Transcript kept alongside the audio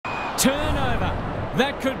Turnover.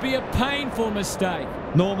 That could be a painful mistake.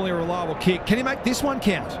 Normally a reliable kick. Can he make this one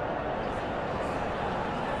count?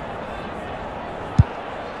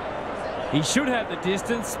 He should have the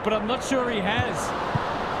distance, but I'm not sure he has.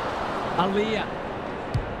 Aliyah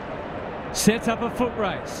sets up a foot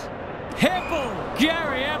race. Heppel!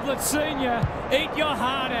 Gary Ablett Sr., eat your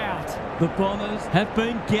heart out. The Bombers have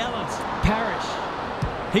been gallant.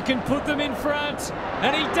 Parrish. He can put them in front,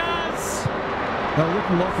 and he does. They were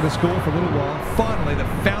looking likely to score for a little while. Finally,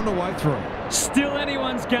 they've found a way through. Still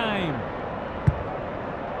anyone's game.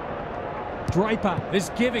 Draper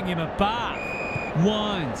is giving him a bath.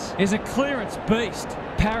 Wines is a clearance beast.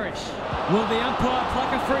 Parrish. Will the umpire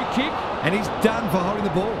pluck a free kick? And he's done for holding the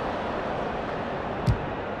ball.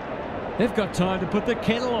 They've got time to put the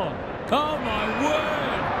kettle on. Oh, my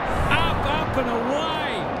word. Up, up and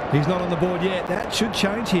away. He's not on the board yet. That should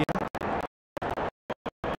change here.